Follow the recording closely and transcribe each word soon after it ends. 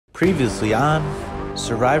Previously on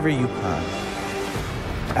Survivor UConn.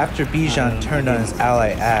 After Bijan turned on his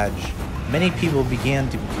ally Adj, many people began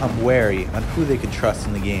to become wary on who they could trust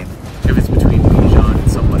in the game. If it's between Bijan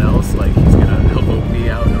and someone else, like he'll vote me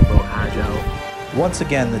out and he'll vote Adj out. Once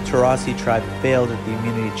again, the Taurasi tribe failed at the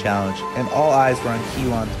immunity challenge, and all eyes were on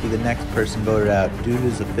Kiwan to be the next person voted out due to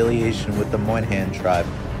his affiliation with the Moynihan tribe.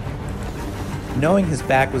 Knowing his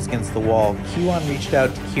back was against the wall, Kiwan reached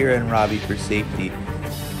out to Kira and Robbie for safety.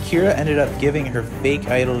 Kira ended up giving her fake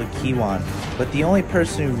idol to Kiwan, but the only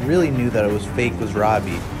person who really knew that it was fake was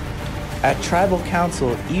Robbie. At Tribal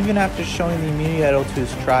Council, even after showing the immunity idol to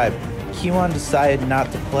his tribe, Kiwan decided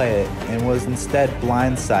not to play it and was instead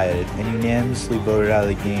blindsided and unanimously voted out of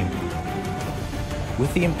the game.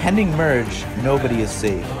 With the impending merge, nobody is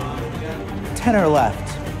safe. 10 are left.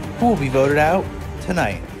 Who will be voted out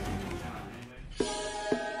tonight?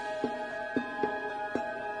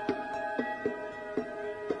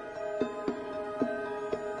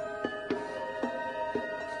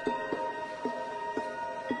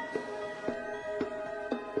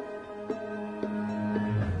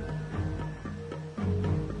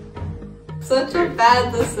 Such a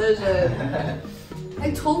bad decision.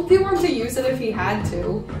 I told Kiwan to use it if he had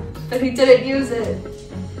to, but he didn't use it.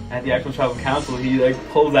 At the actual Tribal Council, he like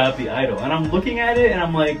pulls out the idol, and I'm looking at it and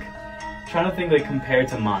I'm like trying to think like compared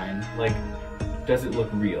to mine, like does it look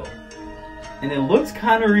real? And it looks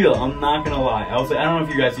kind of real. I'm not gonna lie. I was like, I don't know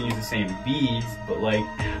if you guys can use the same beads, but like,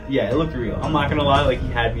 yeah, it looked real. I'm not gonna lie. Like he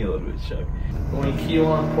had me a little bit shook. When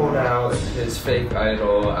Kiwan pulled out his fake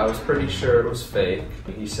idol, I was pretty sure it was fake.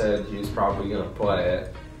 He said he was probably going to play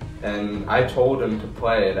it. And I told him to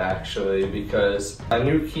play it actually because I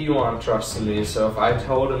knew Kiwan trusted me, so if I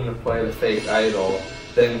told him to play the fake idol,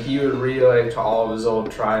 then he would relay to all of his old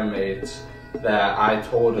tribe mates that I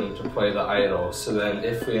told him to play the idol. So then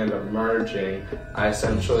if we end up merging, I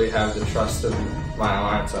essentially have the trust of my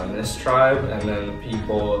alliance on this tribe, and then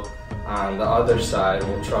people on the other side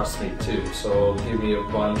will trust me too, so it'll give me a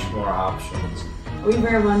bunch more options. We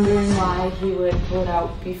were wondering why he would pull it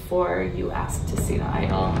out before you asked to see the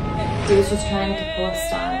idol. He was just trying to pull a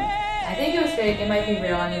stunt. I think it was fake. It might be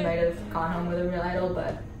real and he might have gone home with a real idol,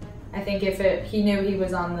 but I think if he knew he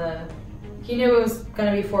was on the, he knew it was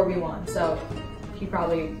going to be 4v1, so he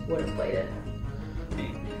probably would have played it.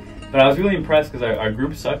 But I was really impressed because our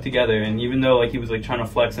group stuck together, and even though like he was like trying to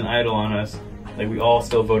flex an idol on us, like we all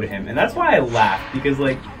still voted him, and that's why I laughed, because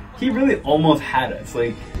like he really almost had us.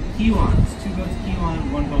 Like Kiwan, 2 votes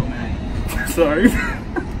Kiwan, 1 vote Maddie. Sorry.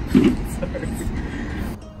 Sorry.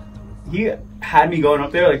 He had me going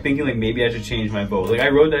up there like thinking like maybe I should change my vote. Like I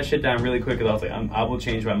wrote that shit down really quick because I was like, I will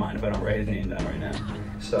change my mind if I don't write his name down right now.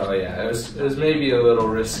 So yeah, it was maybe a little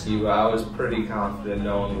risky, but I was pretty confident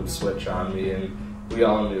no one would switch on me, and we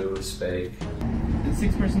all knew it was fake. The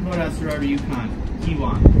 6-person vote out Survivor UConn,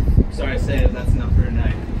 Kiwan. Sorry to say it, that's enough for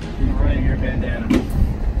tonight. You're wearing your bandana.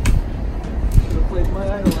 Should have played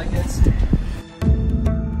my idol, I guess.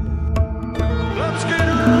 Let's get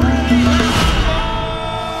ready!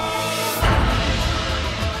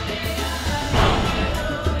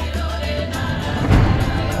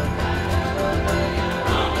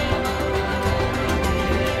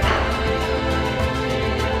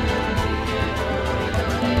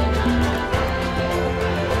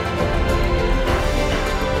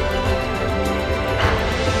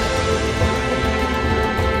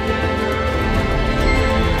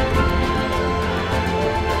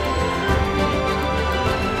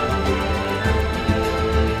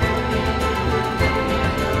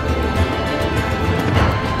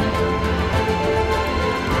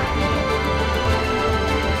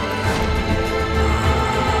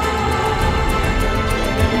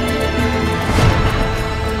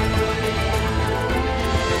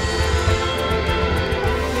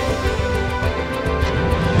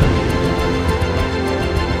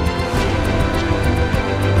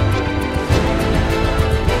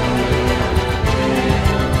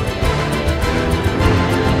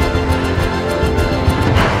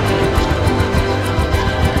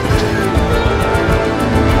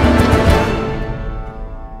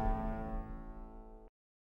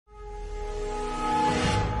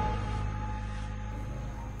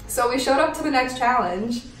 So we showed up to the next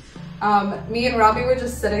challenge. Me and Robbie were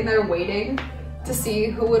just sitting there waiting to see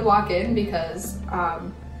who would walk in because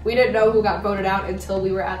we didn't know who got voted out until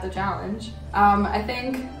we were at the challenge. I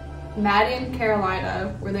think Maddie and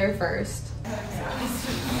Carolina were there first.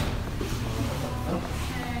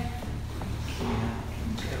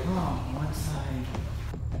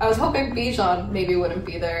 I was hoping Bijan maybe wouldn't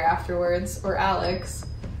be there afterwards, or Alex,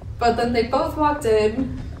 but then they both walked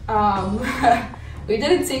in. We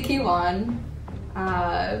didn't see Kiwan,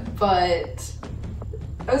 but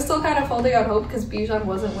I was still kind of holding out hope because Bijan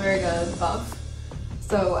wasn't wearing a buff.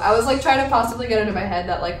 So I was like trying to possibly get into my head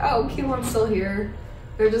that like, oh, Q1's still here.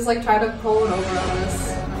 They're just like trying to pull it over on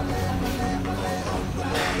us.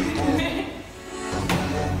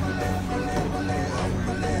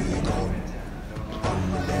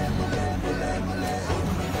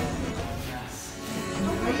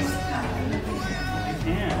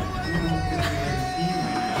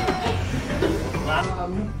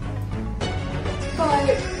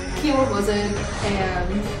 But Q1 wasn't,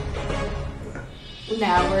 and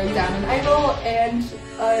now we're down an idol and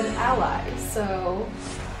an ally, so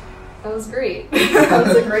that was great. That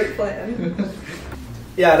was a great plan.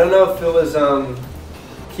 Yeah, I don't know if it was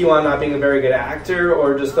Q1 not being a very good actor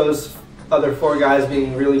or just those other 4 guys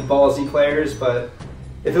being really ballsy players, but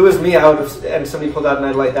if it was me, I would have, and somebody pulled out an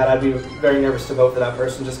idol like that, I'd be very nervous to vote for that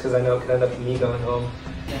person just because I know it could end up with me going home.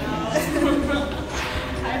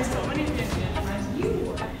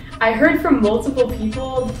 I heard from multiple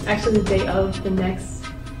people, actually the day of the next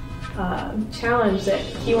challenge, that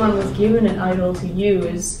Q1 was given an idol to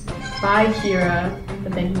use by Kira,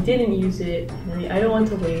 but then he didn't use it, and then the idol went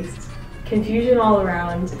to waste. Confusion all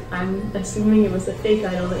around. I'm assuming it was a fake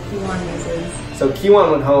idol that Q1 uses. So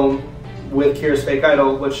Q1 went home with Kira's fake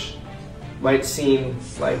idol, which might seem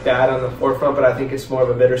like bad on the forefront, but I think it's more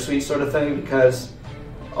of a bittersweet sort of thing because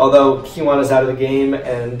although Q1 is out of the game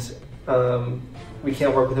and we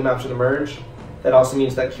can't work with him after the merge, that also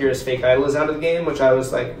means that Kira's fake idol is out of the game, which I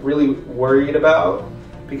was like really worried about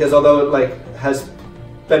because although it like has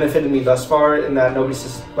benefited me thus far in that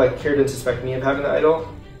Kira didn't suspect me of having the idol,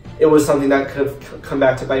 it was something that could have come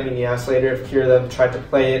back to bite me in the ass later if Kira then tried to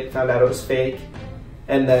play it, found out it was fake,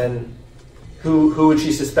 and then who would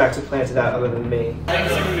she suspect to planted that other than me?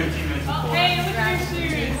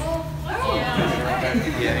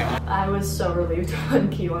 I was so relieved when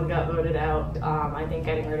Q1 got voted out. I think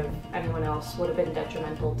getting rid of anyone else would have been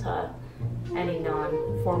detrimental to any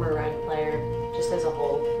non-former Red player, just as a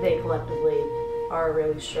whole. They collectively are a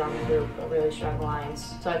really strong group, a really strong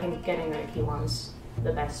alliance. So I think getting rid of Q1's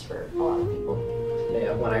the best for a lot of people.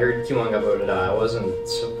 Yeah, when I heard Q1 got voted out, I wasn't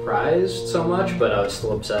surprised so much, but I was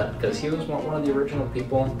still upset because he was one of the original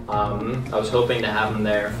people. I was hoping to have him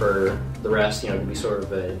there for the rest, to be sort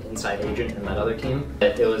of an inside agent in that other team.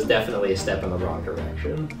 It was definitely a step in the wrong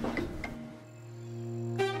direction.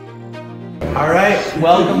 Alright,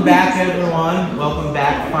 welcome back everyone. Welcome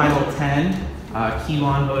back, Final 10.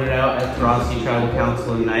 Q1 voted out at the Rossi Tribal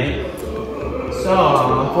Council tonight. So,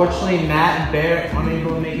 unfortunately, Matt and Barrett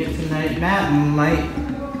unable to make it tonight. Matt might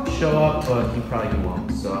show up, but he probably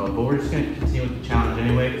won't. So, but we're just going to continue with the challenge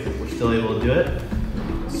anyway, because we're still able to do it.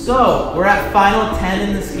 So, we're at Final 10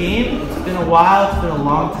 in this game. It's been a while. It's been a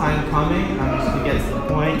long time coming. I'm just going to get to the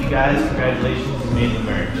point. You guys, congratulations, you made the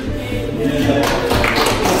merge.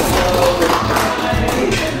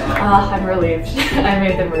 I'm relieved. I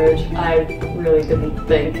made the merge. I really didn't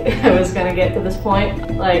think I was gonna get to this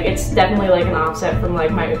point. Like, it's definitely like an offset from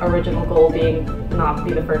like my original goal being not to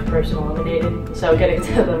be the first person eliminated. So getting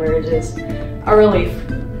to the merge is a relief.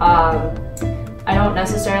 I don't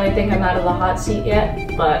necessarily think I'm out of the hot seat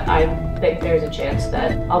yet, but I think there's a chance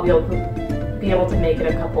that I'll be able to make it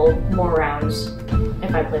a couple more rounds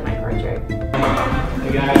if I play my cards right.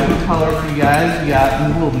 We got a color for you guys. We got a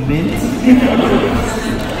little mint.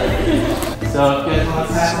 So if you guys want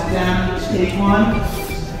to pass it down, just take one.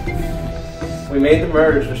 We made the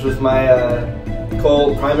merge, which was my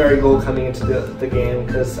primary goal coming into the game,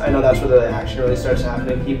 because I know that's where the action really starts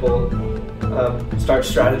happening. People start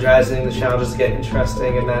strategizing, the challenges get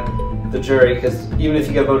interesting, and then the jury, because even if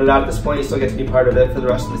you get voted out at this point, you still get to be part of it for the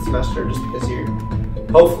rest of the semester, just because you're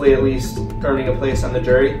hopefully at least earning a place on the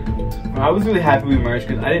jury. I was really happy we merged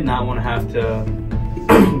because I did not want to have to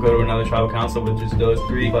go to another tribal council with just those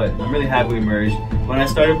 3, but I'm really happy we merged. When I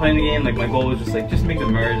started playing the game, like my goal was just make the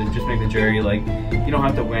merge, and just make the jury, like you don't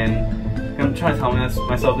have to win. I'm trying to tell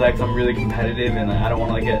myself that because I'm really competitive and I don't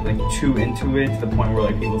want to get too into it to the point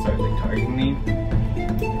where people start targeting me.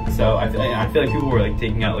 So I feel like people were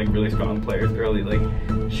taking out really strong players early, like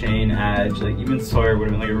Shane, Adge, even Sawyer would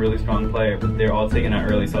have been a really strong player, but they're all taken out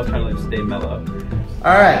early, so I was trying to stay mellow.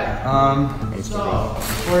 Alright, so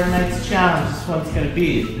for tonight's challenge, this is what it's going to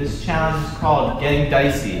be. This challenge is called Getting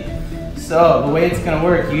Dicey. So the way it's going to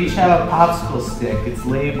work, you each have a popsicle stick. It's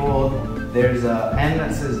labeled, there's an end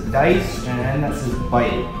that says dice and an end that says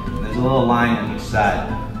bite. And there's a little line on each side.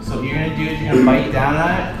 So what you're going to do is you're going to bite down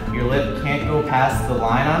on it. Your lip can't go past the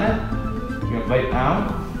line on it. You're going to bite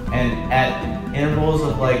down. And at intervals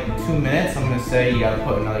of 2 minutes, I'm going to say you got to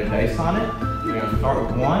put another dice on it. You're going to start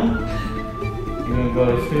with 1. You're going to go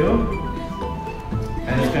to 2.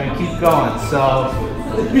 and it's gonna keep going. So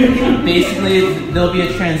basically, there'll be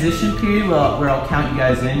a transition period where I'll count you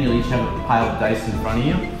guys in. You'll each have a pile of dice in front of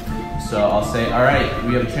you. So I'll say, all right,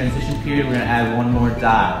 we have a transition period. We're gonna add one more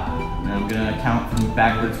die, and I'm gonna count from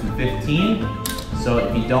backwards from 15. So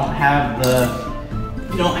if you don't have the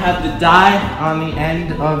die on the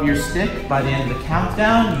end of your stick by the end of the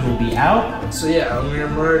countdown, you will be out. So yeah, when we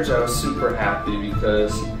merge, I was super happy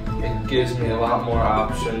because it gives me a lot more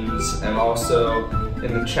options, and also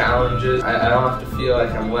in the challenges, I don't have to feel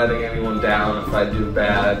like I'm letting anyone down if I do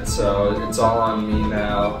bad, so it's all on me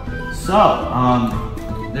now. So,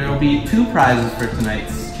 there will be 2 prizes for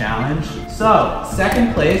tonight's challenge. So,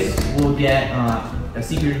 second place will get a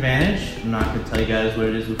secret advantage. I'm not going to tell you guys what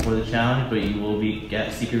it is before the challenge, but you will get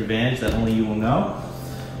a secret advantage that only you will know.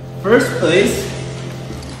 First place,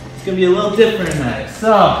 it's going to be a little different tonight.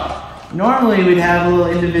 So, normally we'd have a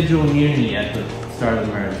little individual immunity at the start of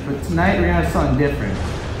the merge, but tonight we're going to have something different.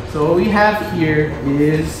 So what we have here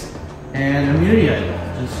is an immunity idol,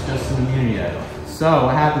 just an immunity idol. So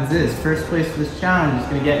what happens is, first place for this challenge is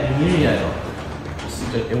going to get an immunity idol.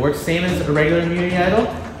 It works same as a regular immunity idol.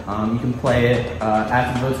 You can play it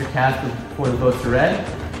after the votes are cast before the votes are read.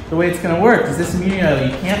 The way it's going to work is this immunity idol,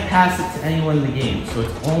 you can't pass it to anyone in the game, so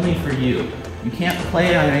it's only for you. You can't play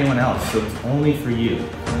it on anyone else, so it's only for you.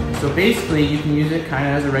 So basically, you can use it kind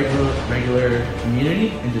of as a regular immunity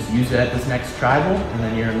and just use it at this next tribal, and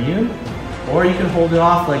then you're immune. Or you can hold it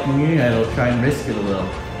off like an immunity idol, try and risk it a little.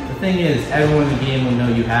 The thing is, everyone in the game will know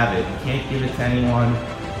you have it. You can't give it to anyone,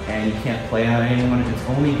 and you can't play on anyone. It's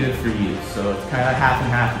only good for you. So it's kind of half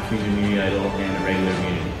and half between the immunity idol and the regular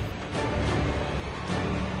immunity.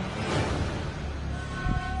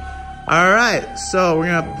 All right, so we're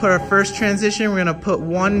gonna put our first transition. We're gonna put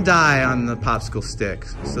 1 die on the popsicle stick.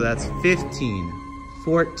 So that's 15,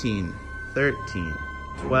 14, 13,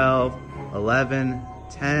 12, 11,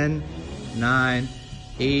 10, 9,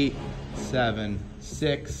 8, 7,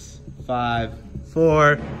 6, 5,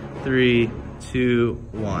 4, 3, 2,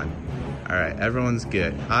 1. All right, everyone's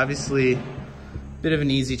good. Obviously, a bit of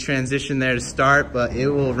an easy transition there to start, but it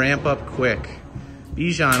will ramp up quick.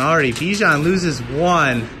 Bijan loses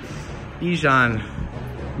 1. Bijan,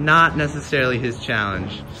 not necessarily his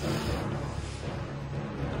challenge.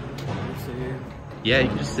 Yeah, you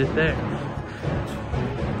can just sit there.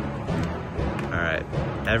 All right,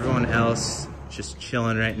 everyone else just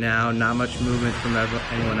chilling right now. Not much movement from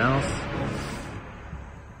anyone else.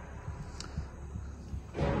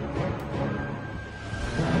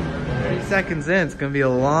 Seconds in, it's gonna be a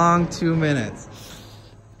long 2 minutes.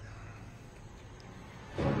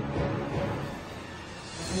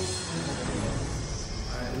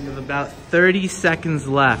 Alright, we have about 30 seconds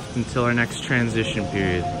left until our next transition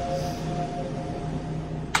period.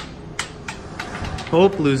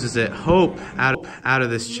 Hope loses it. Hope out of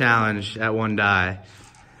this challenge at 1 die.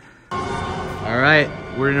 Alright,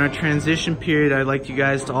 we're in our transition period. I'd like you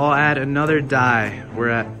guys to all add another die. We're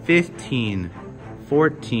at 15,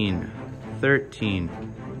 14, 13,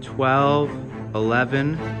 12,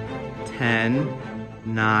 11, 10,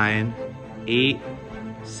 9, 8,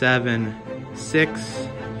 7, 6,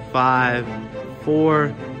 5,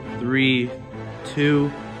 4, 3, 2,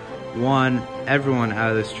 1. Everyone out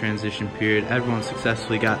of this transition period. Everyone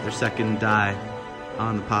successfully got their second die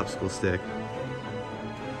on the popsicle stick.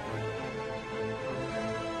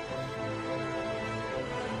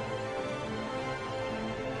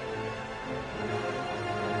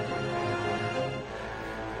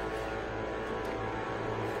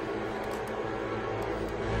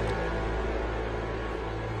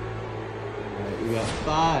 We got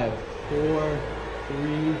 5, 4,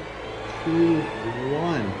 3, 2,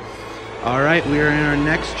 1. All right, we are in our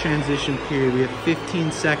next transition period. We have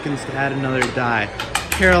 15 seconds to add another die.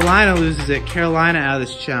 Carolina loses it. Carolina out of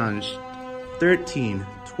this challenge. 13,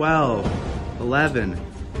 12, 11,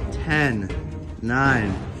 10,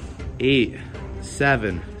 9, 8,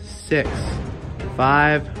 7, 6,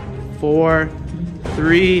 5, 4,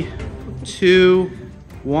 3, 2,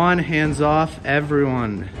 1. Hands off.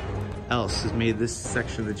 Everyone else has made this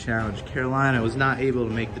section of the challenge. Carolina was not able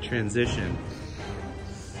to make the transition.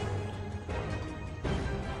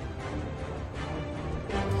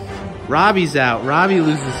 Robbie's out. Robbie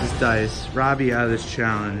loses his dice. Robbie out of this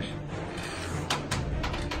challenge.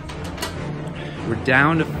 We're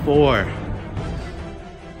down to 4.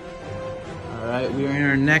 Alright, we are in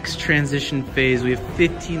our next transition phase. We have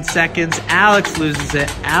 15 seconds. Alex loses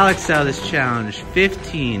it. Alex out of this challenge.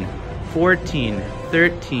 15, 14,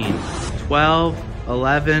 13, 12,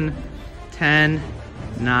 11, 10,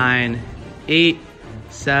 9, 8,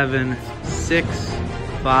 7, 6,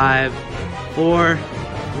 5, 4,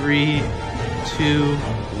 3, 2,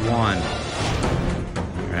 1.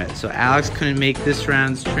 Alright, so Alex couldn't make this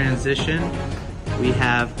round's transition. We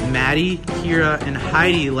have Maddie, Kira, and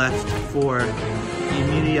Heidi left for the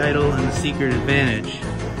immunity idol and the secret advantage.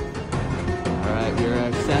 Alright, we're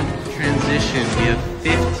at set transition. We have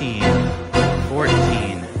 15,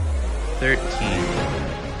 14, 13,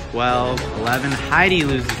 12, 11. Heidi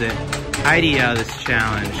loses it. Heidi out of this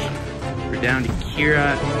challenge. We're down to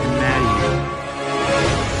Kira and Maddie.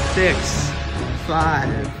 6,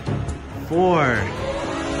 5, 4,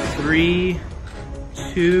 3,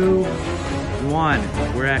 2,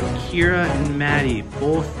 1. We're at Kira and Maddie,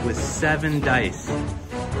 both with 7 dice.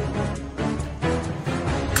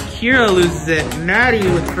 Kira loses it. Maddie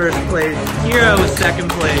with first place. Kira with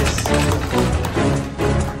second place.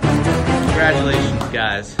 Congratulations,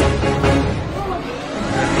 guys.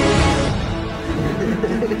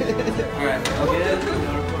 Alright, I'll get it.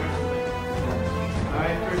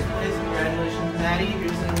 Alright, first place, congratulations, Maddie.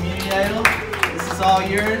 Here's an immunity idol. This is all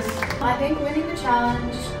yours. I think winning the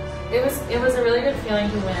challenge, it was a really good feeling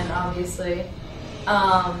to win, obviously.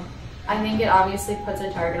 I think it obviously puts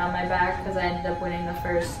a target on my back because I ended up winning the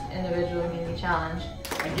first individual immunity challenge.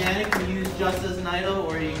 Again, it can be used just as an idol,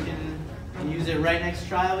 or you can use it right next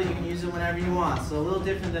trial. You can use it whenever you want. So a little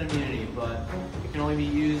different than immunity, but it can only be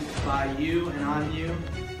used by you and on you.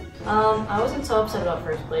 I wasn't so upset about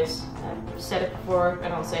first place. I've said it before,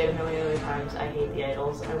 and I'll say it a million other times. I hate the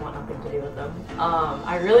idols. I want nothing to do with them.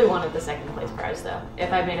 I really wanted the second place prize though.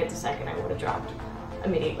 If I made it to second, I would have dropped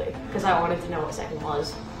immediately because I wanted to know what second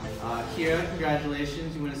was. Kira,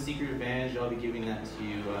 congratulations. You win a secret advantage. I'll be giving that to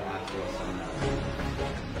you after all sign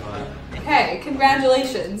up. Hey,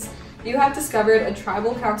 congratulations. You have discovered a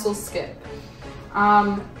tribal council skip.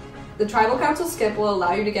 The tribal council skip will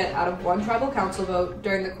allow you to get out of 1 tribal council vote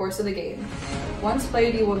during the course of the game. Once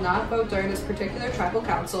played, you will not vote during this particular tribal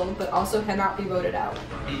council, but also cannot be voted out.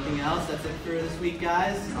 Anything else? That's it for this week,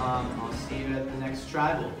 guys. I'll see you at the next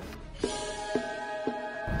tribal.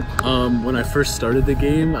 When I first started the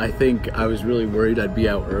game, I think I was really worried I'd be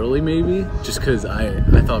out early maybe, just because I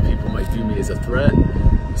thought people might view me as a threat.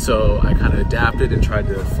 So I kind of adapted and tried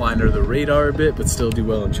to fly under the radar a bit, but still do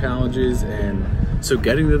well in challenges. And so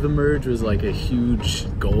getting to the merge was like a huge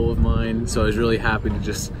goal of mine. So I was really happy to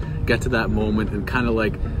just get to that moment and kind of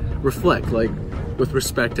like reflect, like with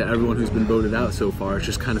respect to everyone who's been voted out so far, it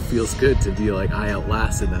just kind of feels good to be like I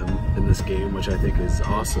outlasted them in this game, which I think is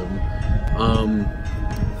awesome.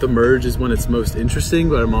 The merge is when it's most interesting,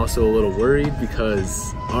 but I'm also a little worried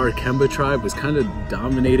because our Kemba tribe was kind of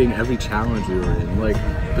dominating every challenge we were in. Like,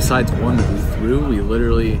 besides one that we threw, we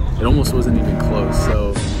literally, it almost wasn't even close.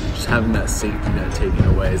 So just having that safety net taken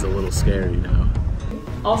away is a little scary now.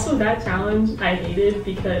 Also, that challenge I hated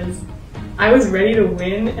because I was ready to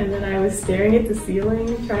win and then I was staring at the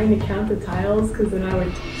ceiling trying to count the tiles because then I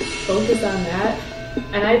would focus on that.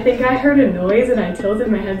 And I think I heard a noise and I tilted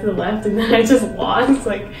my head to the left and then I just lost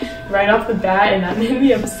like right off the bat and that made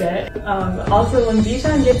me upset. Also when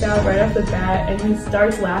Bishan gets out right off the bat and he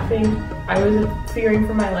starts laughing, I was fearing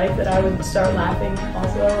for my life that I would start laughing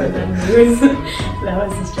also and then lose. That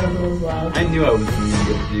was a struggle as well. I knew I was really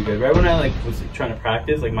good to do good. Right when I was trying to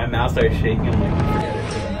practice, my mouth started shaking. I'm like, forget it.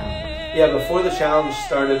 Yeah, before the challenge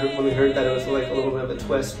started, when we heard that it was like a little bit of a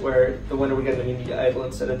twist where the winner would get an immunity idol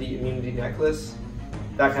instead of the immunity necklace,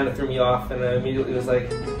 that kind of threw me off, and I immediately was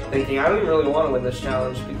like thinking, I don't even really want to win this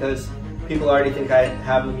challenge because people already think I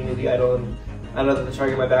have an immunity idol, and I know that the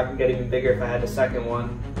target on my back would get even bigger if I had a second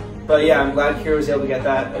one. But yeah, I'm glad Kira was able to get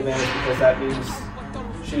that advantage because that means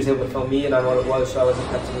she was able to kill me and on what it was, so I wasn't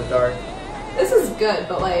kept in the dark. This is good,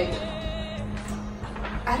 but I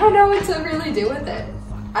don't know what to really do with it.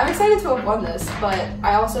 I'm excited to have won this, but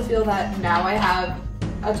I also feel that now I have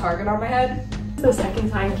a target on my head. It's the second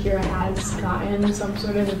time Kira has gotten some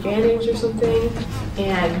sort of advantage or something,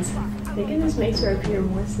 and I think it just makes her appear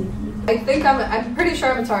more sneaky. I think I'm pretty sure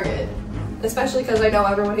I'm a target, especially because I know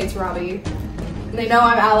everyone hates Robbie. And they know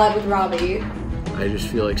I'm allied with Robbie. I just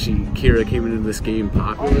feel like Kira came into this game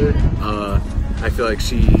popular. I feel like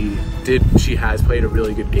she has played a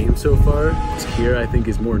really good game so far. Kira, I think,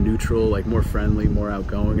 is more neutral, more friendly, more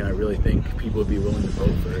outgoing, and I really think people would be willing to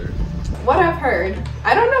vote for her. What I've heard,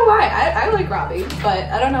 I don't know why, I like Robbie,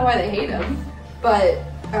 but I don't know why they hate him. But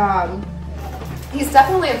he's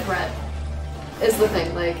definitely a threat, is the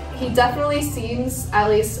thing. He definitely seems, at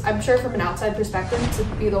least I'm sure from an outside perspective, to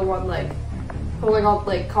be the one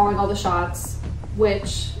calling all the shots,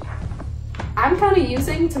 which I'm kind of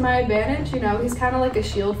using to my advantage. You know, he's kind of like a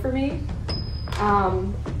shield for me.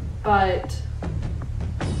 But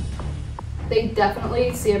they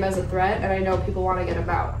definitely see him as a threat, and I know people want to get him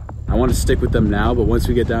out. I want to stick with them now, but once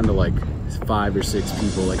we get down to 5 or 6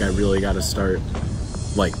 people. Like I really got to start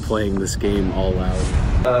like playing this game all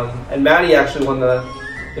out. And Maddie actually won the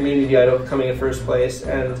immunity idol, coming in first place,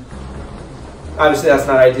 and obviously that's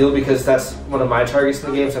not ideal because that's one of my targets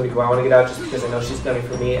in the game, so I want to get out just because I know she's gunning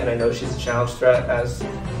for me and I know she's a challenge threat, as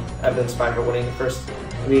evidenced by her winning the first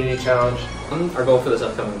immunity challenge. Our goal for this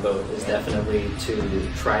upcoming vote is definitely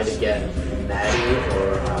to try to get Maddie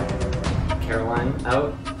or Caroline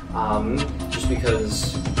out, just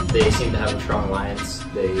because they seem to have a strong alliance.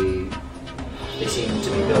 They seem to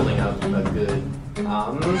be building up a good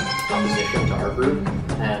opposition to our group,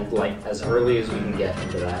 and like as early as we can get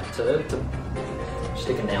into that to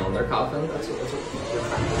stick a nail in their coffin. That's what we're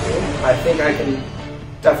trying to do. I think I can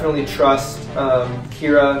definitely trust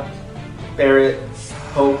Kira, Barrett,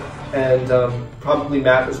 Hope, and probably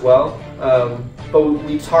Matt as well. But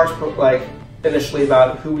we talked like initially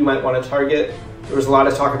about who we might want to target. There was a lot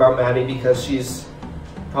of talk about Maddie because she's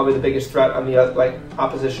probably the biggest threat on the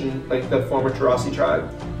opposition, like the former Tarasi tribe.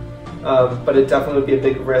 But it definitely would be a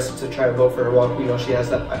big risk to try to vote for her while we know she has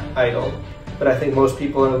that idol. But I think most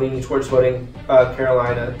people are leaning towards voting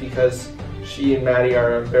Carolina because she and Maddie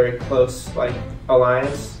are a very close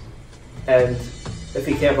alliance. And if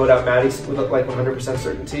we can't vote out Maddie with 100%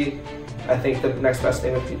 certainty, I think the next best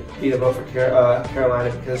thing would be to vote for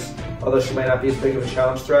Carolina, because although she might not be as big of a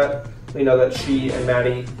challenge threat, we know that she and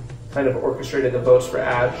Maddie kind of orchestrated the votes for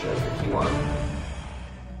Adj and for Kiwan.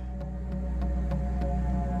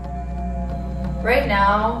 Right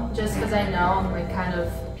now, just because I know I'm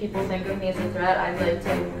people think of me as a threat, I'd like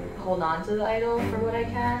to hold on to the idol for what I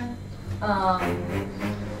can.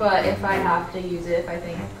 But if I have to use it, if I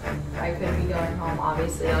think I could be going home,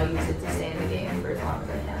 obviously I'll use it to stay in the game for as long as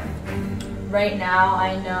I can. Right now,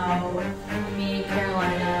 I know me,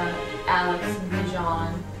 Carolina, Alex, and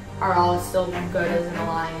Bijan are all still good as an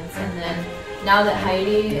alliance. And then now that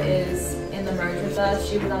Heidi is in the merge with us,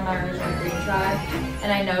 she was on my original green tribe,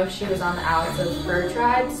 and I know she was on the Alex of her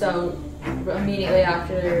tribe, so immediately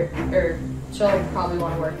after, she'll probably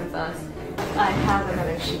want to work with us. I have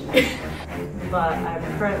another sheet, but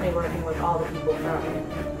I'm currently working with all the people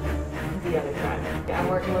from the other tribe. I'm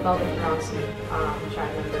working with all the Tarasi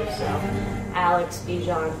tribe members, so Alex,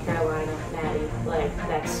 Bijan, Carolina, Maddie,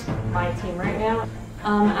 that's my team right now.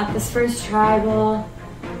 At this first tribal,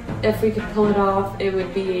 if we could pull it off, it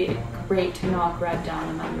would be great to knock Red down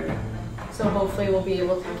a member. So hopefully we'll be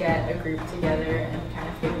able to get a group together and kind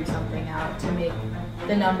of figure something out to make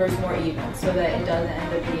the numbers more even, so that it doesn't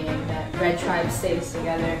end up being that Red Tribe stays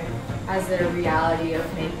together as their reality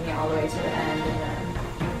of making it all the way to the end and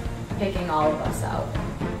then picking all of us out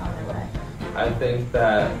on their way. I think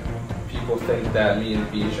that people think that me and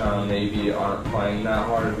Bijan maybe aren't playing that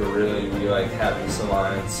hard, but really we have this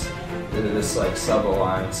alliance, this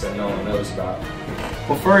sub-alliance that no one knows about.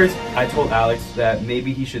 Well, first, I told Alex that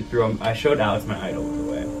maybe he should I showed Alex my idol, by the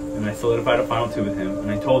way, and I solidified a final 2 with him,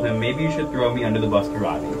 and I told him maybe you should throw me under the bus,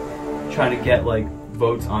 Kirabi, trying to get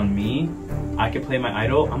votes on me. I could play my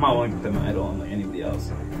idol. I'm not willing to play my idol on anybody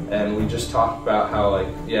else. And we just talked about how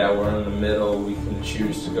yeah, we're in the middle, we can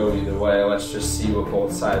choose to go either way, let's just see what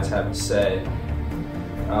both sides have to say.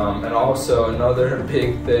 And also another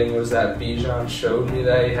big thing was that Bijan showed me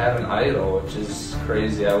that he had an idol, which is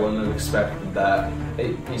crazy. I wouldn't have expected that.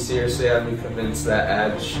 He seriously had me convinced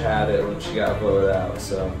that Adj had it when she got voted out.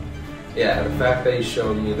 So yeah, the fact that he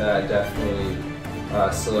showed me that definitely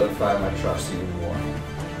solidified my trust even more.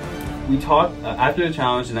 We talked after the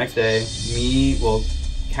challenge the next day.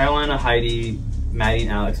 Carolina, Heidi, Maddie,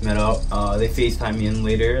 and Alex met up. They FaceTimed me in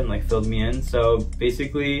later and filled me in. So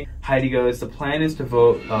basically, Heidi goes, the plan is to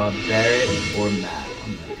vote Barrett or Matt.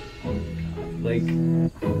 I'm like,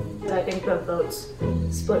 I think the votes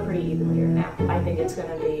split pretty evenly right now. I think it's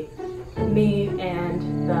going to be me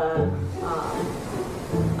and the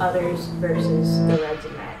others versus the Reds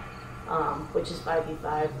and Matt, which is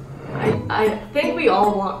 5v5. I think we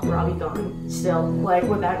all want Robbie gone still,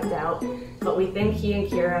 without a doubt. But we think he and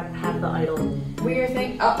Kira have the idol. We were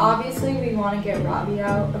obviously we want to get Robbie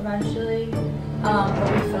out eventually, but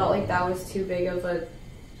we felt like that was too big of a,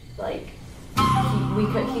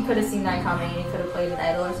 he could have seen that coming and he could have played an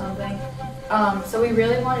idol or something. So we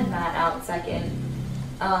really wanted Matt out second,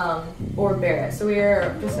 or Barrett. So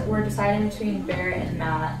we're deciding between Barrett and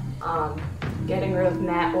Matt. Getting rid of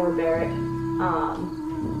Matt or Barrett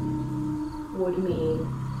would mean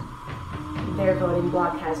their voting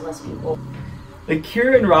block has less people.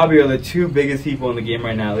 Kira and Robbie are the 2 biggest people in the game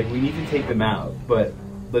right now. We need to take them out, but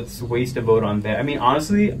let's waste a vote on Barrett. I mean,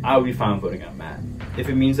 honestly, I would be fine with voting out Matt. If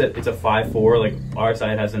it means that it's a 5-4, our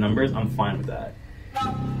side has the numbers, I'm fine with that.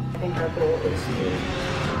 I think our goal is to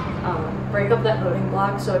break up that voting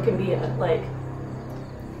block so it can be a, like,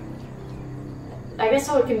 I guess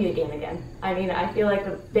so it can be a game again. I mean, I feel like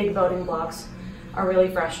the big voting blocks are really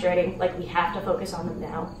frustrating. Like, we have to focus on them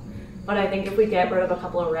now. But I think if we get rid of a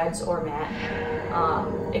couple of reds or Matt,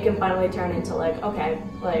 it can finally turn into like, okay,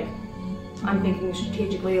 like, I'm thinking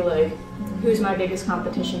strategically, like, who's my biggest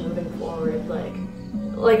competition moving forward,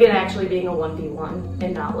 like it actually being a 1v1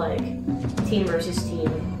 and not like team versus team,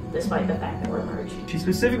 despite the fact that we're merged. She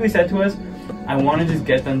specifically said to us, I want to just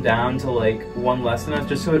get them down to like one less than us,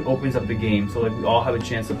 just so it opens up the game, so like we all have a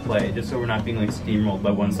chance to play, just so we're not being like steamrolled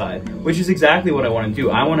by one side, which is exactly what I want to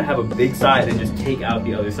do. I want to have a big side and just take out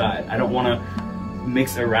the other side. I don't want to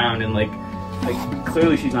mix around and like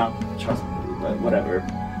clearly she's not trustworthy, but whatever.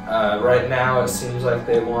 Right now it seems like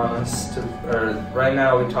they want us to, or right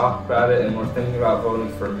now we talked about it and we're thinking about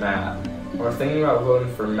voting for Matt. We're thinking about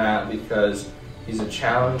voting for Matt because he's a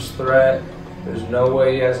challenge threat, there's no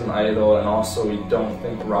way he has an idol, and also we don't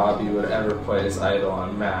think Robbie would ever play his idol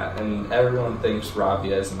on Matt, and everyone thinks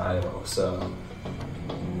Robbie has an idol, so.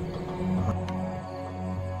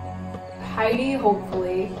 Heidi,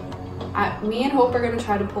 hopefully. Me and Hope are going to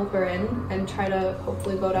try to pull her in and try to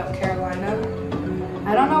hopefully vote out Carolina.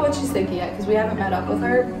 I don't know what she's thinking yet because we haven't met up with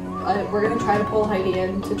her. We're going to try to pull Heidi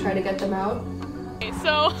in to try to get them out. Okay,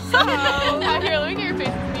 so here, let me get your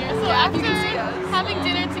faces in here. So yeah, after having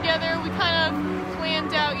dinner together, we kind of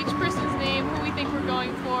planned out each person's name, who we think we're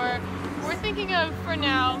going for. We're thinking of, for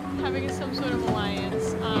now, having some sort of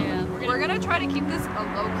alliance. We're gonna try to keep this a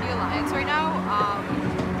low-key alliance right now.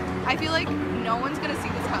 I feel like no one's gonna see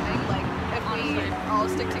this coming, like, if we all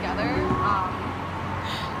stick together.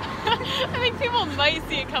 I think people might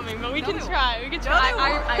see it coming, but we can try. We can try.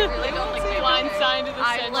 I really don't like blind sign to the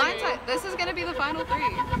century. This is gonna be the final three.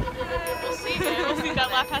 We'll see, man. We'll see.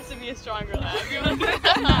 That laugh has to be a stronger laugh.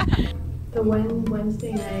 The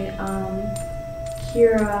Wednesday night,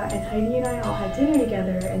 Kira and Heidi and I all had dinner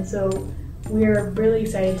together, and so we're really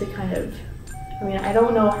excited to kind of, I mean, I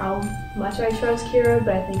don't know how much I trust Kira,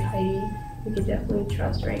 but I think Heidi we could definitely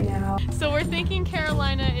trust right now. So we're thinking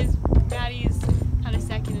Carolina is Maddie's kind of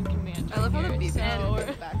second in command. I love how the beat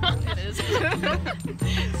it is.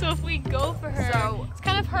 So if we go for her, it's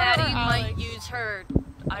kind of her. Maddie might use her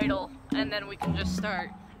idol, and then we can just start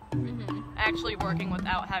actually working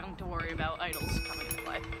without having to worry about idols coming into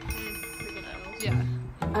play. Yeah.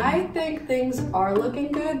 I think things are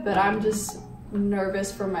looking good, but I'm just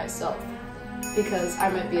nervous for myself because I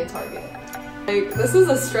might be a target. Like, this is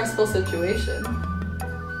a stressful situation.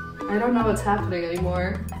 I don't know what's happening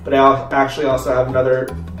anymore. But I actually also have another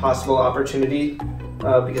possible opportunity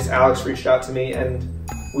because Alex reached out to me and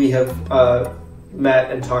we have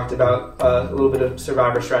met and talked about a little bit of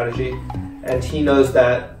survivor strategy. And he knows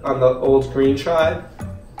that on the old green tribe,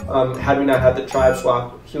 had we not had the tribe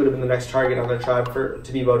swap, he would have been the next target on their tribe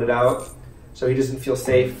to be voted out. So he doesn't feel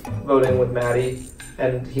safe voting with Maddie.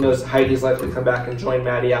 And he knows Heidi's likely to come back and join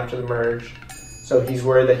Maddie after the merge. So he's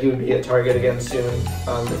worried that he would be a target again soon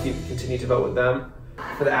if he continued to vote with them.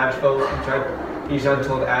 For the Adge vote, Bijan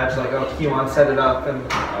told Adge, like, oh, Kiwan set it up.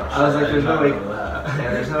 And I was like, there's no way,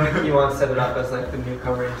 there's no way Kiwan set it up as like the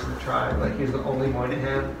newcomer into the tribe. Like, he was the only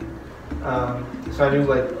Moynihan. So I knew,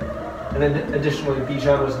 like, and then additionally,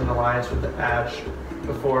 Bijan was in alliance with the Adge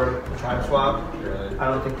before the tribe swap. Really? I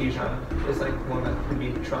don't think Bijan is like one that can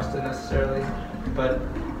be trusted necessarily, but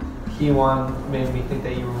Kiwan made me think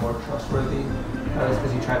that you were more trustworthy. That was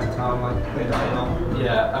because you tried to tell him, like, play the idol.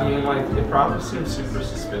 Yeah, I mean, like, it probably seemed super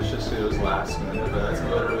suspicious it was last minute, but that's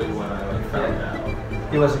literally when I like found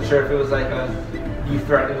out. He wasn't sure if it was like you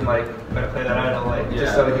threatened, like, I'm gonna play that idol, like,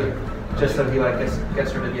 just so he like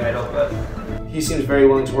gets rid of the idol. But he seems very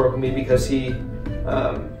willing to work with me because he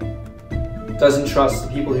doesn't trust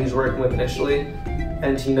the people he's working with initially,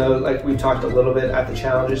 and he knows, like, we talked a little bit at the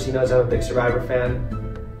challenges. He knows I'm a big Survivor fan,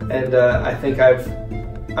 and I think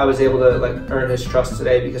I was able to, like, earn his trust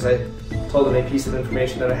today because I told him a piece of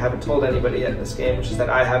information that I haven't told anybody yet in this game, which is that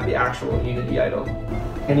I have the actual immunity idol.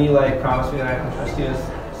 Can you, like, promise me that I can trust you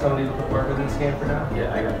as somebody to put work with in this game for now?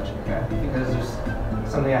 Yeah, I got you. Okay, because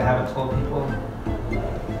there's something I haven't told people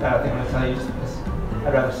that I think I'm going to tell you just because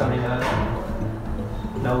I'd rather somebody know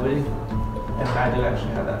than nobody. And I do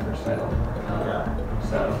actually have that first idol. Yeah.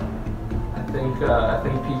 So I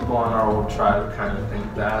think people on our old tribe kind of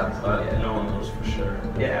think that, but no one knows for sure.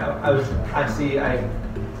 Yeah, I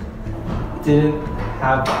didn't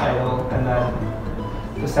have the idol, and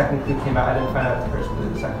then the second clue came out. I didn't find out the first clue.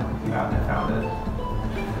 The second clue came out, and I found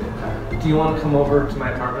it. Do you want to come over to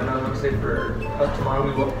my apartment on Wednesday for tomorrow?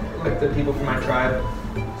 We will, like, the people from my tribe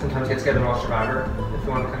sometimes get together and watch Survivor. If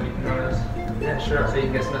you want to come, you can join us. Yeah, sure. So you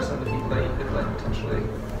can get to know some of the people that you could, like, potentially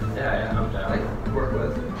Yeah, I'm down. Like, work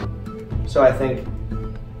with. So I think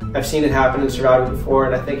I've seen it happen in Survivor before,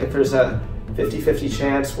 and I think if there's a 50-50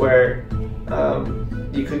 chance where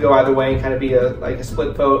you could go either way and kind of be a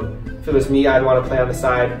split vote. If it was me, I'd want to play on the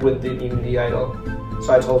side with the immunity idol.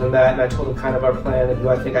 So I told him that, and I told him kind of our plan and who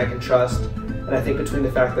I think I can trust. And I think between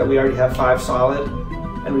the fact that we already have 5 solid,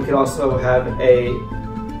 and we could also have a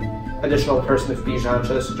additional person if Bijan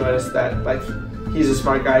chose to join us, that like he's a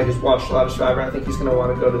smart guy who's watched a lot of Survivor. I think he's going to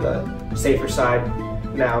want to go to the safer side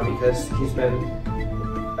now because he's been,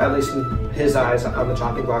 at least in his eyes, on the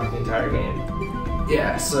chopping block the entire game.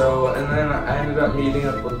 Yeah, so, and then I ended up meeting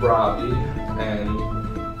up with Robbie, and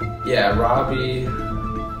yeah, Robbie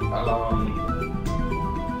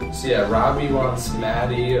wants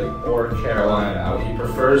Maddie or Carolina out. He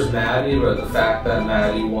prefers Maddie, but the fact that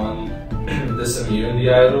Maddie won this immunity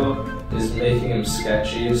idol is making him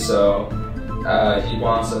sketchy, so he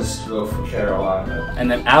wants us to go for Carolina. And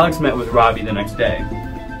then Alex met with Robbie the next day.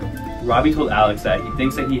 Robbie told Alex that he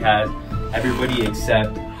thinks that he has everybody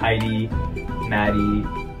except Heidi, Maddie,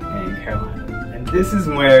 and Carolina. And this is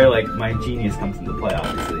where like my genius comes into play,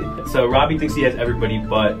 obviously. So Robbie thinks he has everybody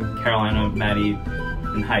but Carolina, Maddie,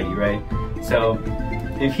 and Heidi, right? So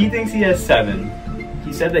if he thinks he has 7,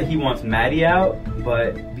 he said that he wants Maddie out,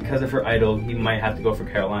 but because of her idol, he might have to go for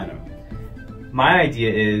Carolina. My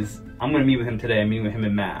idea is I'm gonna meet with him today. I'm meeting with him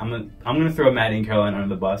and Matt. I'm gonna throw Maddie and Carolina under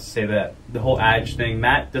the bus. Say that the whole Adge thing.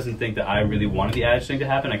 Matt doesn't think that I really wanted the Adge thing to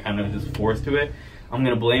happen. I kind of was just forced to it. I'm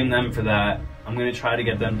gonna blame them for that. I'm gonna try to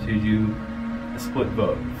get them to do a split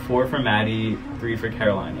vote. 4 for Maddie, 3 for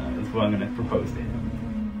Carolina is what I'm gonna propose to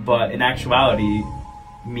him. But in actuality,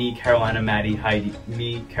 me, Carolina, Maddie,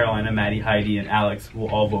 Heidi, and Alex will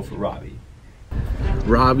all vote for Robbie.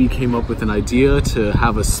 Robbie came up with an idea to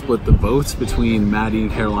have us split the votes between Maddie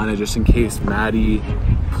and Carolina just in case Maddie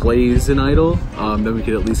plays an idol. Then we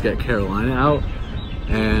could at least get Carolina out.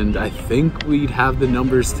 And I think we'd have the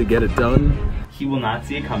numbers to get it done. He will not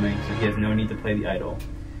see it coming, so he has no need to play the idol.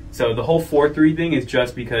 So the whole 4-3 thing is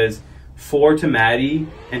just because 4 to Maddie,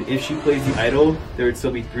 and if she plays the idol, there would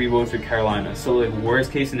still be 3 votes for Carolina. So like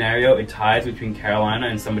worst case scenario, it ties between Carolina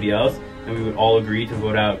and somebody else, and we would all agree to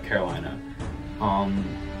vote out Carolina.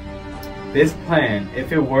 This plan,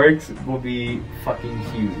 if it works, will be fucking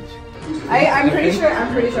huge. I'm pretty sure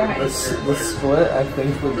Heidi. The split, I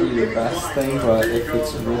think, would be the best thing, but if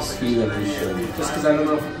it's risky, then we should. Just because I don't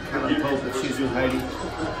know if we can kind of hope if she's with Heidi.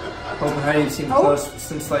 Hope and Heidi seem close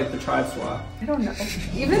since like the tribe swap. I don't know.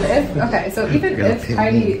 Even if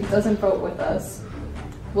Heidi doesn't vote with us,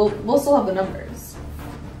 we'll still have the numbers.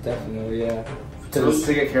 Definitely, yeah.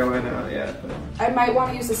 To get Carolina out, yeah. But I might want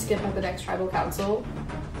to use a skip at the next tribal council,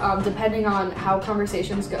 depending on how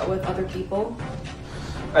conversations go with other people.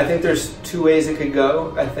 I think there's 2 ways it could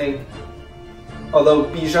go. I think, although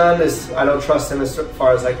Bijan is, I don't trust him as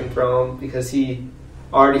far as I can throw him because he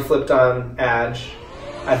already flipped on Adge.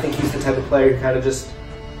 I think he's the type of player who kind of just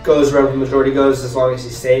goes wherever the majority goes as long as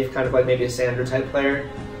he's safe, kind of like maybe a Sandra type player.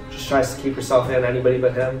 Just tries to keep herself in anybody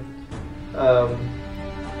but him. So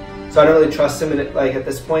I don't really trust him at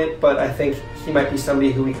this point, but I think he might be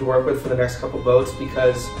somebody who we could work with for the next couple votes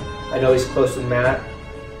because I know he's close with Matt,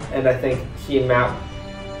 and I think he and Matt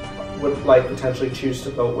would like potentially choose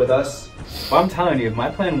to vote with us. Well, I'm telling you, if my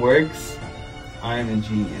plan works, I am a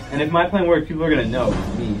genius. And if my plan works, people are gonna know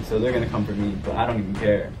it's me, so they're gonna come for me. But I don't even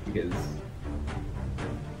care because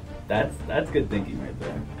that's good thinking right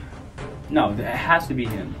there. No, it has to be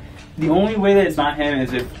him. The only way that it's not him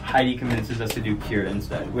is if Heidi convinces us to do Kira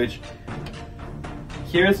instead, which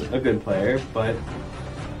Kira's a good player, but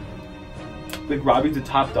like Robbie's a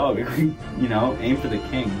top dog. You know, aim for the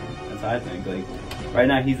king. That's what I think. Like right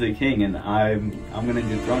now he's the king, and I'm gonna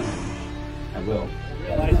dethrone him. I will.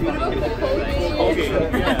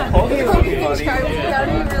 Colgate would be funny. It's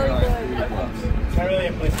not really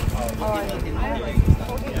a place to call. All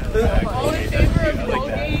in favor of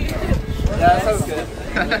Colgate? Yeah, that sounds good.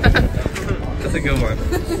 That's a good one.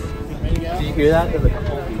 Do you hear that?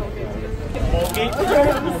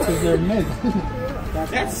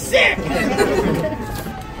 That's sick!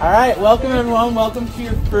 Alright, welcome everyone. Welcome to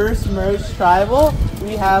your first merge tribal.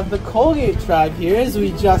 We have the Colgate tribe here as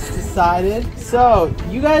we just decided. So,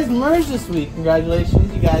 you guys merged this week.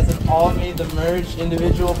 Congratulations. You guys have all made the merge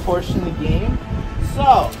individual portion of the game.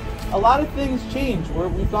 So, a lot of things change.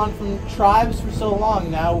 We've gone from tribes for so long.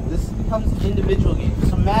 Now this becomes an individual game.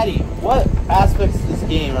 So Maddie, what aspects of this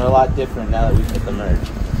game are a lot different now that we've hit the merge?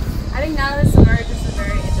 I think now that it's a merge, it's a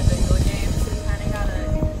very individual game, so you kind of gotta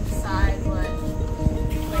decide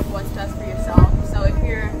what's best for yourself. So if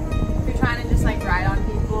you're trying to just like ride on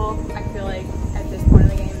people, I feel like at this point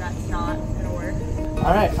of the game that's not gonna work.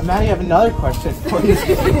 All right, Maddie. have another question for you.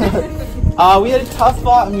 We had a tough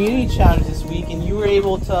fought immunity challenge this week, and you were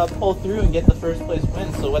able to pull through and get the first place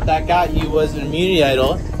win. So what that got you was an immunity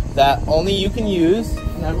idol that only you can use,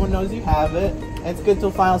 and everyone knows you have it, and it's good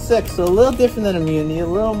till final 6. So a little different than immunity, a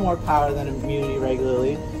little more power than immunity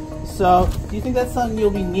regularly. So do you think that's something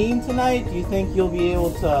you'll be needing tonight? Do you think you'll be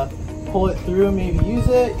able to pull it through and maybe use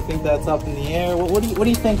it? You think that's up in the air? What do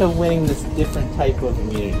you think of winning this different type of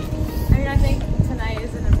immunity? I mean, I think tonight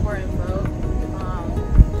is an important vote.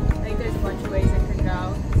 I think there's a bunch of ways it could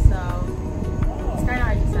go, so it's kind of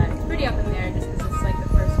hard to say. It's pretty up in the air just because it's like the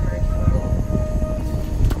first merge vote.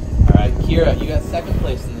 All right, Kira, you got second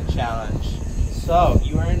place in the challenge. So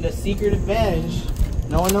you earned a secret advantage.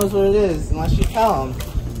 No one knows what it is unless you tell them.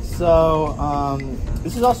 So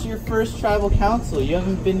this is also your first tribal council. You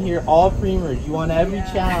haven't been here all pre-merge. You won every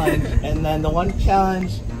challenge, and then the one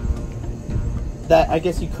challenge that I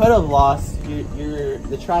guess you could have lost,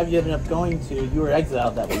 the tribe you ended up going to, you were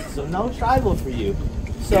exiled that week. So no tribal for you.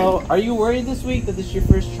 So are you worried this week that this is your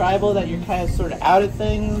first tribal, that you're kind of sort of out of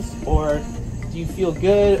things, or do you feel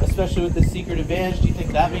good, especially with the secret advantage? Do you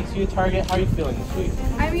think that makes you a target? How are you feeling this week?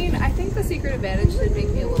 I mean, I think the secret advantage should make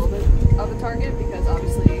me a little bit of a target because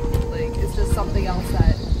obviously, like, it's just something else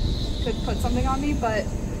that could put something on me. But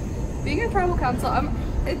being in tribal council,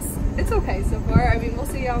 it's okay so far. I mean, we'll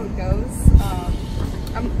see how it goes.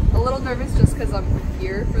 I'm a little nervous just because I'm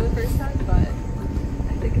here for the first time, but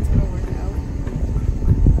I think it's gonna work out.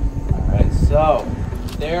 All right, so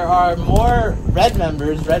there are more red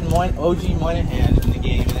members, OG Moynihan in the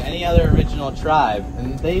game than any other original tribe,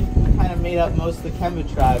 and they've kind of made up most of the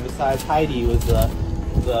Kemba tribe. Besides Heidi was the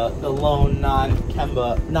lone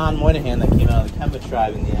non-Moynihan that came out of the Kemba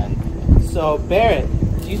tribe in the end. So Barrett,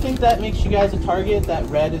 do you think that makes you guys a target? That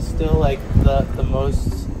red is still like the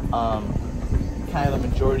most kind of the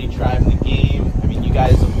majority tribe in the game. I mean, you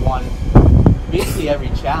guys have won basically every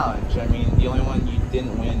challenge. I mean, the only one you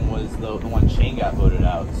didn't win was the one Shane got voted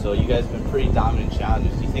out. So you guys have been pretty dominant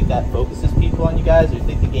challenges. Do you think that focuses people on you guys, or do you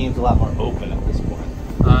think the game's a lot more open at this point?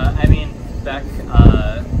 I mean, back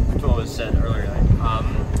to what was said earlier,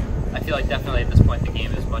 I feel like definitely at this point the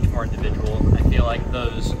game is much more individual. I feel like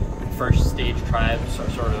those first stage tribes are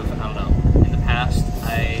sort of, I don't know, in the past,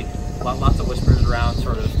 lots of whispers around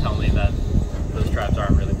sort of tell me that those tribes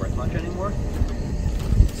aren't really worth much anymore.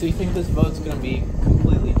 So you think this vote's going to be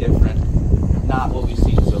completely different, not what we've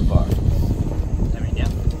seen so far? I mean, yeah.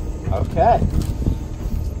 Okay.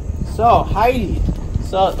 So, Heidi,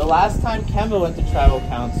 so the last time Kemba went to tribal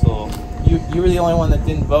council, you were the only one that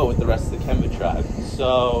didn't vote with the rest of the Kemba tribe.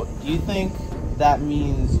 So, do you think that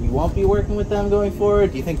means you won't be working with them going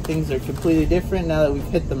forward? Do you think things are completely different now that we've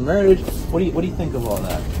hit the merge? What do you think of all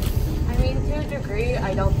that? I mean, to a degree,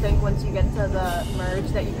 I don't think once you get to the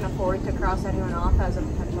merge that you can afford to cross anyone off as a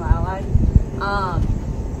potential ally.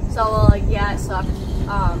 So, like, yeah, it sucks.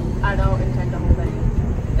 I don't intend to hold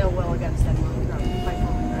any ill will against anyone from my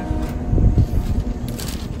moment.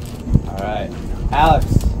 Alright. Alex,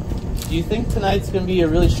 do you think tonight's going to be a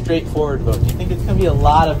really straightforward vote? Do you think it's going to be a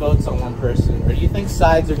lot of votes on one person? Or do you think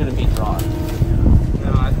sides are going to be drawn?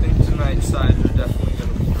 No, I think tonight's sides are definitely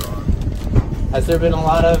going to be drawn. Has there been a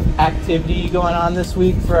lot of activity going on this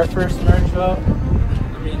week for our first merge vote?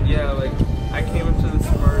 I mean, yeah, like, I came into this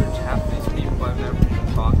merge, half these people I've never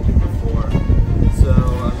even talked to before. So,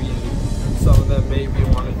 I mean, some of them maybe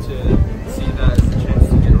wanted to see that as a chance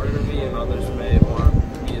to get rid of me, and others may want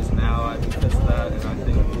me as an ally because of that, and I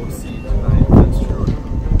think we'll see tonight if that's true or not.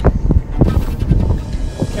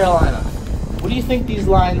 Carolina, what do you think these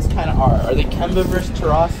lines kind of are? Are they Kemba versus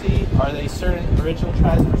Tarasi? Are they certain original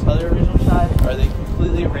tribes versus other original tribes? Are they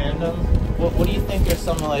completely random? What do you think are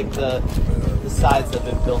some of like the sides that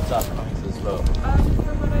have been built up coming to this vote?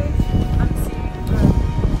 From what I'm seeing,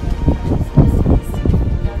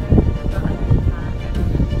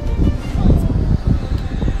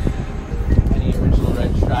 Any original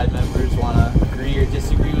Red Tribe members want to agree or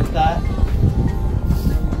disagree with that?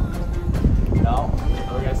 No?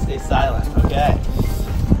 We're going to stay silent. Okay.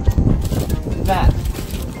 Matt,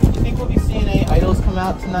 do you think we'll be seeing any idols come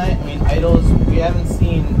out tonight? I mean, idols, we haven't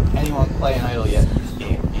seen anyone play an idol yet in this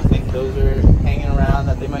game. Do you think those are hanging around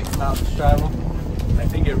that they might come out to tribal? I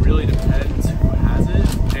think it really depends who has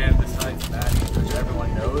it, and besides that, which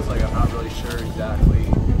everyone knows, like I'm not really sure exactly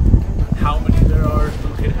how many there are,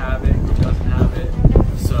 who can have it, who doesn't have it,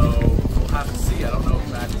 so we'll have to see. I don't know if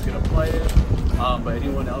Matt is going to play it, but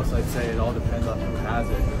anyone else, I'd say it all depends on who has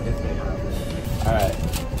it, if they have it. Alright.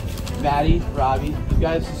 Maddie, Robbie, you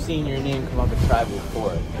guys have seen your name come up at tribal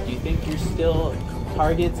before. Do you think you're still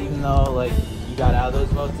targets, even though like you got out of those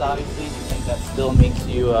votes, obviously? Do you think that still makes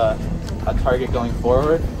you a target going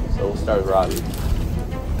forward? So we'll start with Robbie.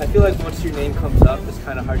 I feel like once your name comes up, it's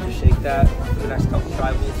kind of hard to shake that for the next couple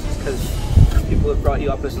tribals, just because people have brought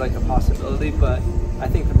you up as like a possibility. But I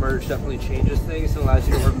think the merge definitely changes things and allows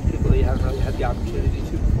you to work with people that you haven't really had the opportunity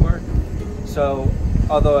to before. So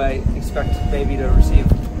although I expect maybe to receive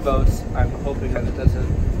votes, I'm hoping that it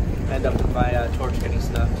doesn't end up with my torch getting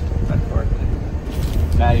snuffed, metaphorically.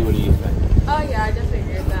 Maddie, what do you think? Oh yeah, I definitely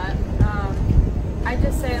agree with that. I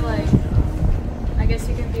just say like, I guess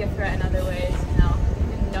you can be a threat in other ways, you know.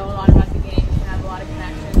 You can know a lot about the game, you can have a lot of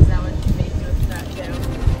connections, that would make you a threat too.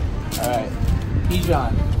 Alright.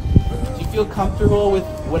 Bijan, do you feel comfortable with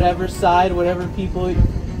whatever side, whatever people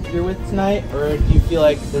you're with tonight? Or do you feel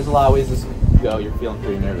like there's a lot of ways this could go? You're feeling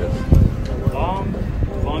pretty nervous?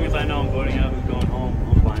 As long as I know I'm voting out and going home,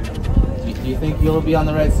 I'm fine. Do you think you'll be on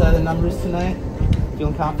the right side of the numbers tonight?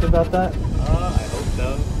 Feeling confident about that? I hope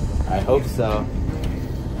so. I hope so.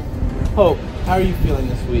 Hope, how are you feeling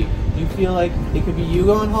this week? Do you feel like it could be you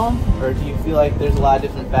going home? Or do you feel like there's a lot of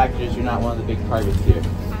different factors, you're not one of the big targets here?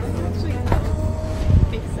 I'm actually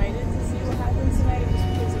excited to see what happens tonight just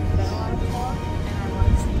because it's been a lot of talk and I want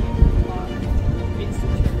to see it's the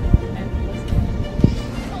truth and listen.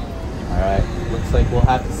 Alright, looks like we'll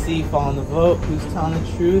have to see following the vote who's telling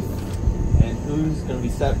the truth and who's going to be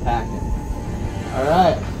set packing.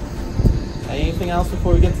 Alright, anything else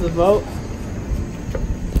before we get to the vote?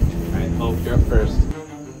 Alright, Hope, you're up first.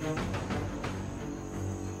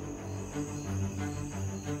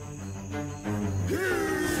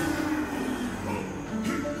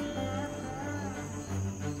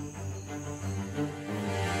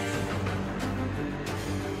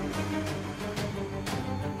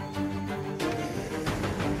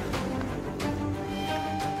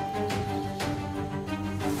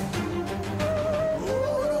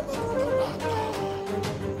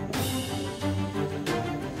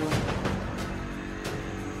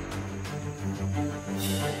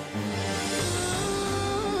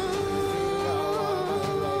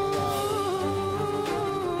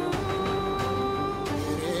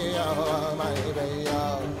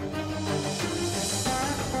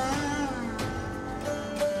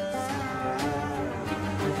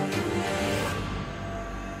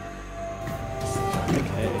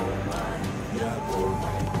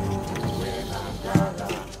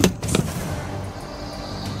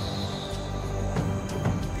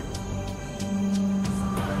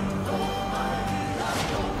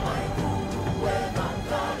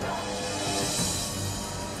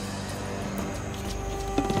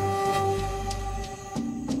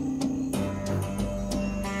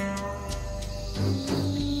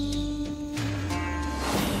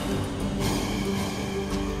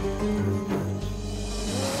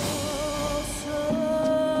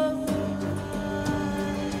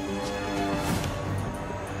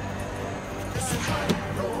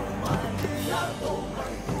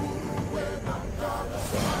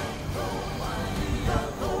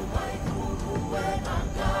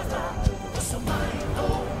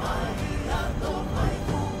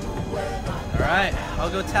 Alright, I'll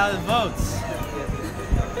go tally the votes.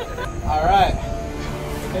 Alright,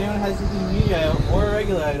 if anyone has a community idol or a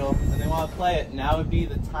regular idol and they want to play it, now would be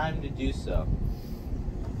the time to do so.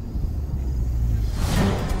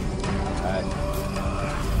 Alright.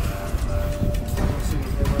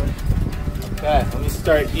 Okay, let me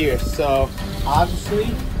start here. So,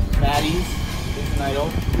 obviously, Maddie's is an idol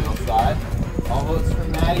outside. All votes for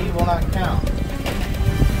Maddie will not count.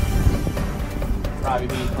 Robbie,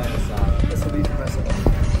 who are you playing this on? This will be for myself.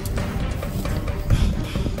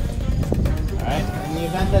 Alright, in the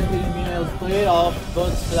event that hidden immunity idol is played, all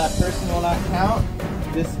votes for that person will not count.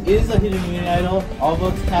 This is a hidden immunity idol. All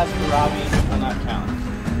votes cast for Robbie will not count.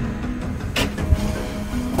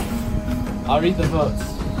 I'll read the votes.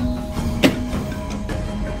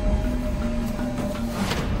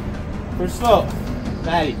 First vote,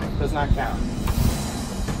 Maddie, does not count.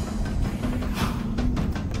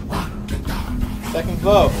 Second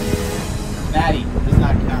vote, Maddie, does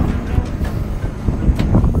not count.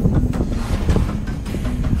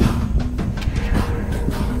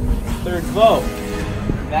 Third vote,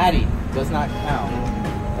 Maddie, does not count.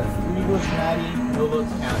 That's 3 votes Maddie, no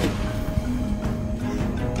votes counted.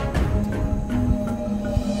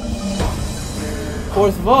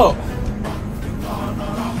 Fourth vote,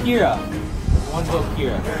 Kira. 1 vote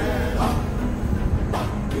Kira.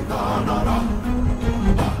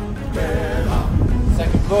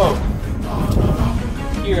 Second vote,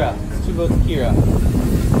 Kira. It's 2 votes Kira.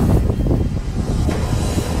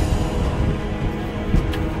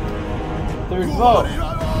 Third vote,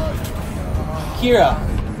 Kira.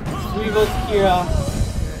 3 votes Kira.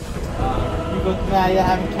 3 votes Maddie that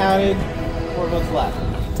haven't counted. 4 votes left.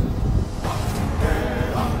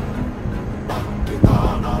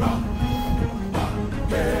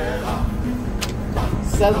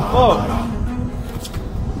 Seventh vote.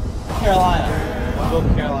 Carolina. Vote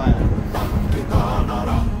Carolina.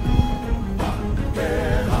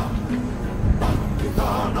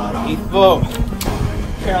 Eighth vote.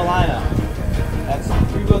 Carolina. That's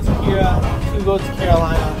 3 votes to Kira, 2 votes to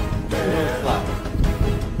Carolina, 2 votes left.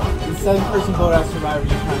 The 7-person vote out Survivor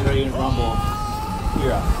UConn Ready and Rumble.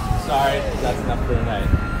 Kira. Sorry, that's enough for tonight.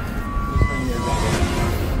 Please bring your advantage.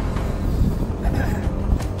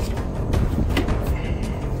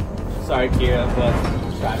 Sorry, Kira, but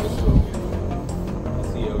Travis will. I'll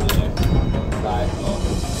see you over there on the side.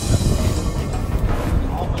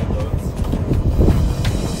 All my votes.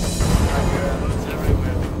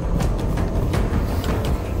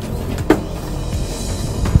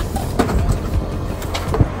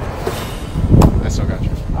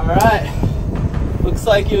 Alright, looks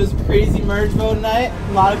like it was a crazy merge vote night.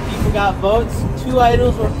 A lot of people got votes. 2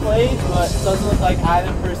 idols were played, but it doesn't look like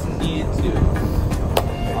either person needed to.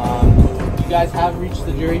 You guys have reached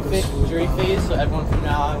the jury phase, so everyone from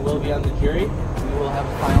now on will be on the jury. We will have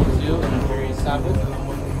a final 2 and a jury of 7.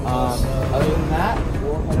 Other than that,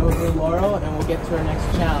 we'll head over to Laurel and we'll get to our next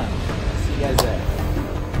challenge. See you guys there.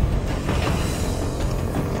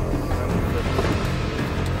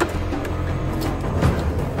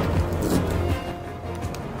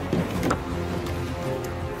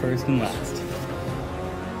 First and last.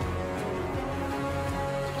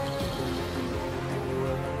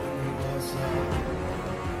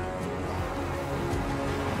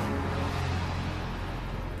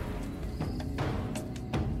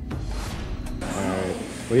 Alright,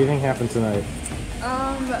 what do you think happened tonight?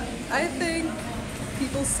 I think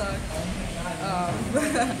people suck.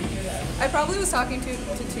 I probably was talking to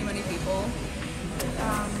too many people.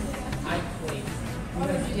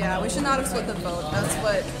 Yeah, we should not have split the vote. That's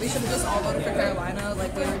what we should have just all voted for Carolina,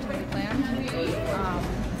 like we originally planned.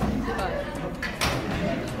 But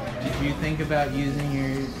did you think about using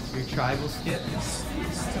your tribal skit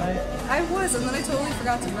tonight? I was, and then I totally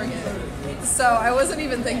forgot to bring it. So I wasn't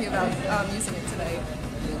even thinking about using it tonight.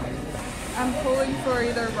 I'm pulling for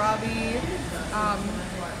either Robbie,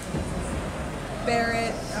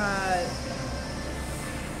 Barrett,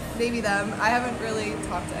 maybe them. I haven't really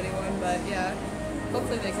talked to anyone, but yeah.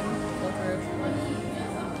 Hopefully they can pull through.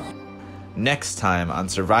 Next time on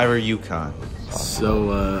Survivor UConn.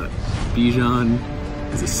 So, Bijan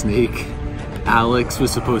is a snake. Alex was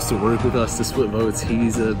supposed to work with us to split votes.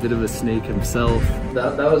 He's a bit of a snake himself.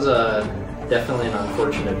 That was definitely an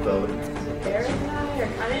unfortunate vote. Barrett and I are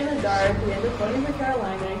kind of in the dark. We ended up voting for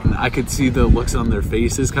Carolina. I could see the looks on their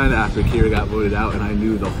faces kind of after Kira got voted out, and I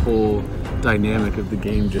knew the whole dynamic of the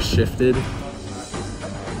game just shifted.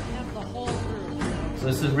 So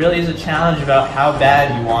this really is a challenge about how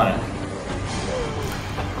bad you want it.